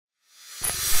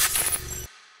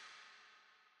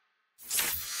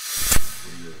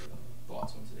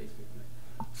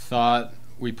thought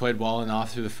we played well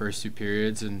enough through the first 2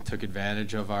 periods and took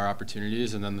advantage of our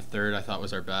opportunities, and then the third I thought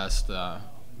was our best.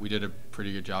 We did a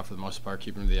pretty good job for the most part,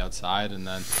 keeping to the outside, and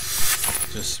then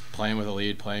just playing with a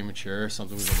lead, playing mature,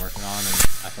 something we've been working on, and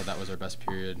I thought that was our best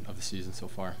period of the season so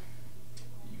far.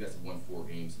 You guys have won 4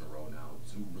 games in a row now,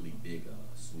 2 really big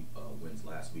sweep wins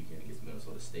last weekend against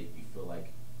Minnesota State. Do you feel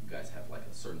like you guys have like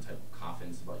a certain type of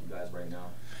confidence about you guys right now?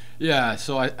 Yeah,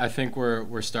 so I think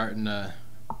we're starting to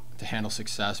handle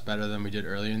success better than we did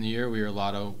earlier in the year. We were a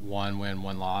lot of 1 win,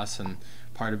 1 loss, and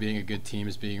part of being a good team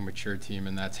is being a mature team,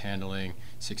 and that's handling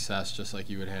success just like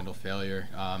you would handle failure.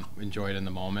 Enjoy it in the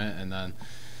moment, and then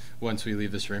once we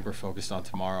leave this rink, we're focused on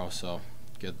tomorrow, so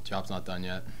the job's not done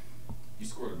yet. You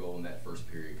scored a goal in that first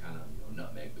period, kind of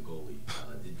nutmeg the goalie.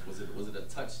 Was it a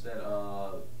touch that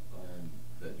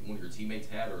that one of your teammates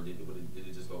had, or did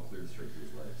it just go clear straight through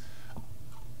his legs?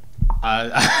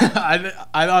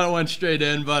 I thought it went straight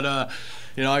in, but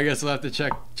I guess we'll have to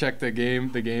check the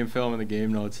game film and the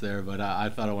game notes there. But I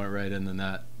thought it went right in the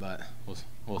net, but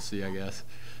we'll see, I guess.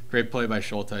 Great play by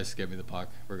Schulteis to get me the puck,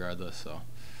 regardless. So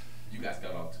you guys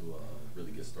got off to a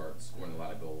really good start, scoring a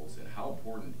lot of goals. And how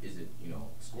important is it,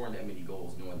 scoring that many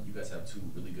goals, knowing you guys have 2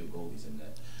 really good goalies in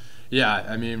net? Yeah,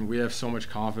 I mean, we have so much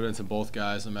confidence in both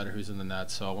guys, no matter who's in the net.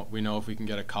 So we know if we can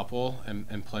get a couple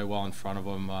and play well in front of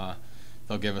them,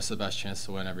 they'll give us the best chance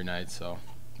to win every night. So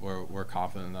we're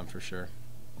confident in them for sure.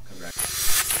 Congrats.